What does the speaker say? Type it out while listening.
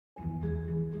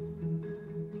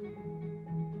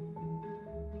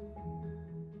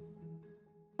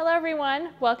Hello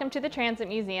everyone, welcome to the Transit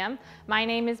Museum. My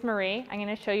name is Marie. I'm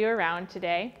going to show you around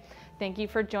today. Thank you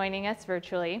for joining us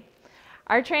virtually.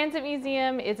 Our Transit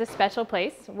Museum is a special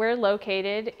place. We're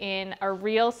located in a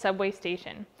real subway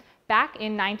station. Back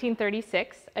in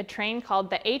 1936, a train called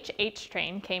the HH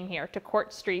train came here to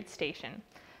Court Street Station.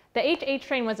 The HH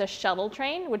train was a shuttle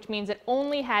train, which means it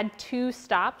only had 2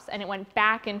 stops and it went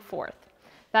back and forth.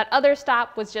 That other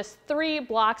stop was just 3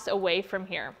 blocks away from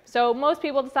here. So most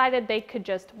people decided they could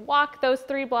just walk those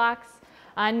 3 blocks.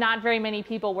 Not very many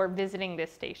people were visiting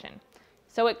this station.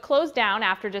 So it closed down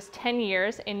after just 10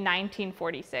 years in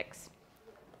 1946.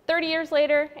 30 years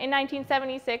later, in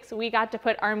 1976, we got to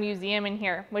put our museum in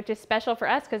here, which is special for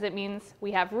us because it means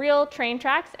we have real train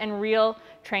tracks and real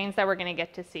trains that we're going to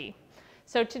get to see.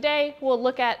 So today we'll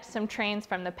look at some trains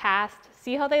from the past,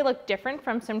 see how they look different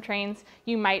from some trains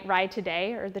you might ride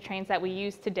today or the trains that we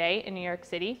use today in New York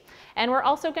City. And we're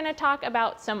also going to talk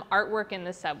about some artwork in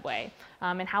the subway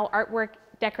and how artwork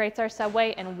decorates our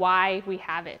subway and why we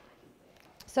have it.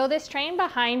 So this train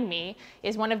behind me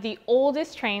is one of the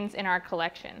oldest trains in our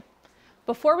collection.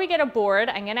 Before we get aboard,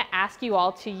 I'm going to ask you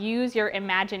all to use your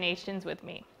imaginations with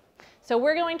me. So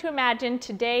we're going to imagine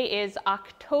today is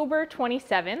October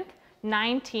 27th,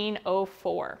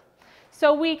 1904.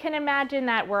 So we can imagine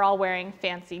that we're all wearing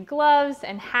fancy gloves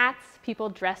and hats, people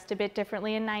dressed a bit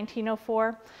differently in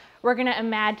 1904. We're going to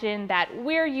imagine that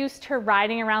we're used to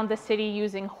riding around the city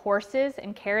using horses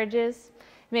and carriages.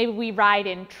 Maybe we ride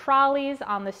in trolleys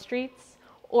on the streets,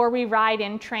 or we ride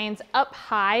in trains up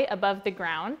high above the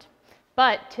ground.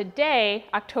 But today,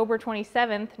 October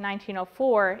 27th,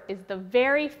 1904, is the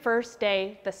very first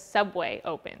day the subway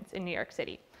opens in New York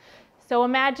City. So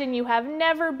imagine you have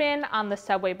never been on the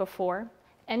subway before,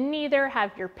 and neither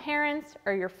have your parents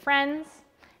or your friends,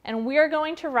 and we're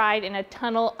going to ride in a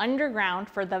tunnel underground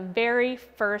for the very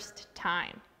first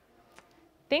time.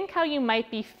 Think how you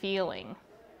might be feeling.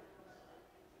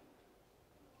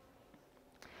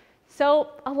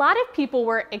 So a lot of people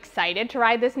were excited to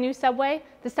ride this new subway.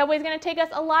 The subway is going to take us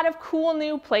a lot of cool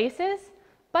new places,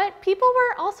 but people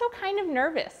were also kind of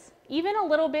nervous, even a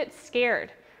little bit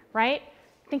scared, right?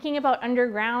 Thinking about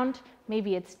underground,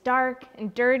 maybe it's dark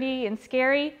and dirty and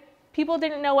scary. People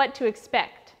didn't know what to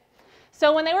expect.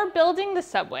 So when they were building the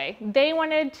subway, they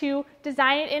wanted to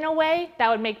design it in a way that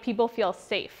would make people feel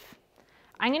safe.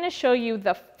 I'm going to show you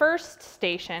the first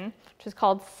station, which is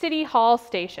called City Hall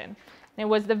Station. And it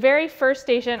was the very first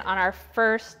station on our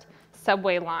first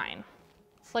subway line.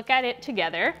 Let's look at it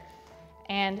together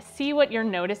and see what you're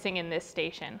noticing in this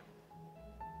station.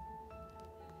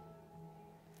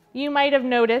 You might have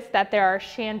noticed that there are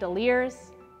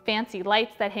chandeliers, fancy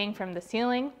lights that hang from the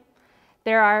ceiling.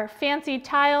 There are fancy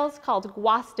tiles called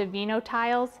Guastavino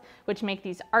tiles, which make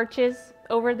these arches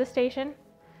over the station.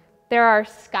 There are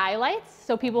skylights,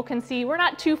 so people can see we're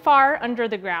not too far under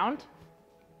the ground.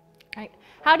 Right.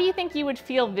 How do you think you would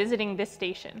feel visiting this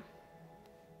station?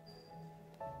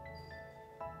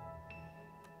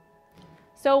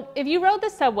 So if you rode the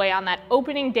subway on that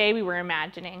opening day we were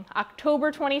imagining,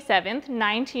 October 27th,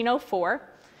 1904,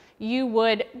 you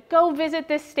would go visit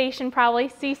this station probably,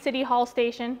 see City Hall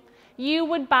Station. You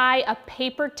would buy a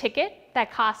paper ticket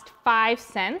that cost 5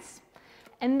 cents,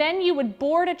 and then you would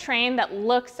board a train that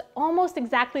looks almost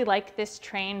exactly like this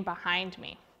train behind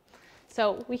me.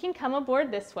 So we can come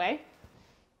aboard this way.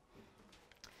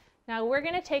 Now we're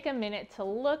going to take a minute to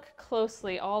look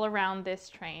closely all around this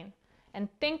train and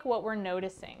think what we're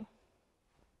noticing.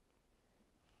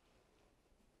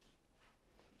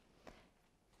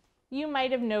 You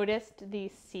might have noticed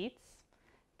these seats.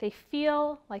 They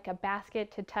feel like a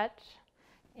basket to touch,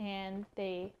 and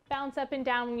they bounce up and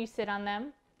down when you sit on them.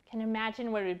 You can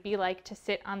imagine what it would be like to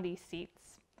sit on these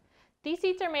seats. These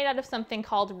seats are made out of something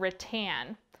called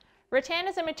rattan. Rattan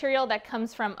is a material that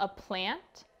comes from a plant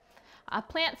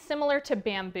similar to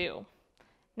bamboo.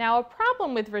 Now, a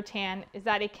problem with rattan is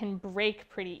that it can break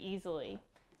pretty easily.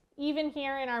 Even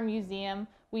here in our museum,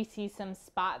 we see some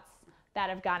spots that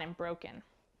have gotten broken.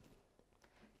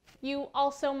 You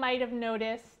also might have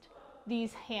noticed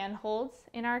these handholds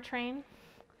in our train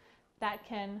that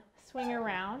can swing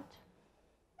around.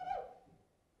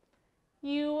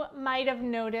 You might have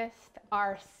noticed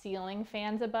our ceiling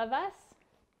fans above us.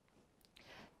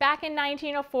 Back in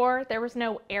 1904, there was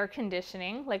no air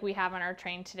conditioning like we have on our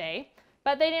train today.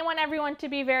 But they didn't want everyone to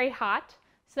be very hot,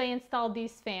 so they installed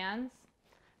these fans.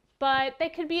 But they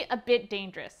could be a bit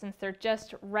dangerous since they're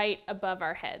just right above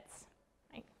our heads.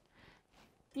 Right?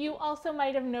 You also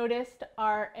might have noticed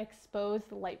our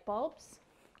exposed light bulbs.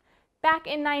 Back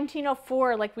in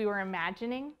 1904, like we were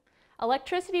imagining,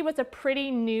 electricity was a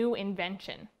pretty new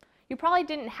invention. You probably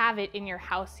didn't have it in your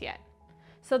house yet.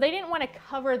 So they didn't want to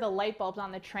cover the light bulbs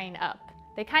on the train up.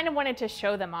 They kind of wanted to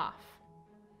show them off.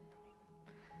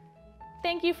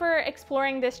 Thank you for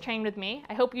exploring this train with me.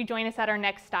 I hope you join us at our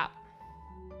next stop.